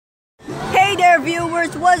there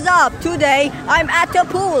viewers, what's up? Today I'm at the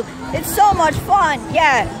pool. It's so much fun.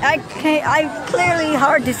 Yeah, I clearly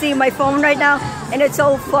hard to see my phone right now, and it's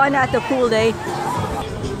so fun at the pool day.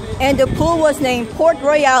 And the pool was named Port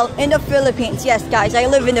Royal in the Philippines. Yes guys, I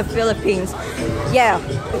live in the Philippines. Yeah.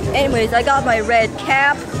 Anyways, I got my red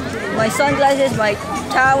cap, my sunglasses, my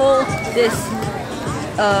towel, this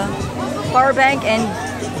power bank, and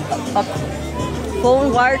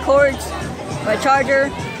phone wire cords, my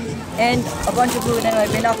charger, and a bunch of food and my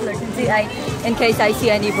binoculars in case I see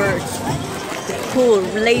any birds. Cool,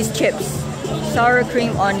 Lay's chips, sour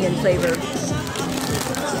cream onion flavor.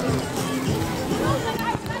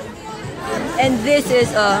 And this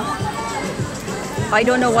is I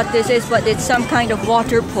don't know what this is, but it's some kind of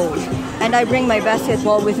water pole. And I bring my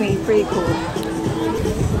basketball with me, pretty cool.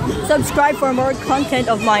 Subscribe for more content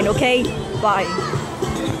of mine, okay? Bye.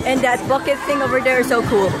 And that bucket thing over there is so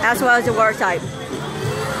cool, as well as the water type.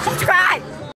 Subscribe!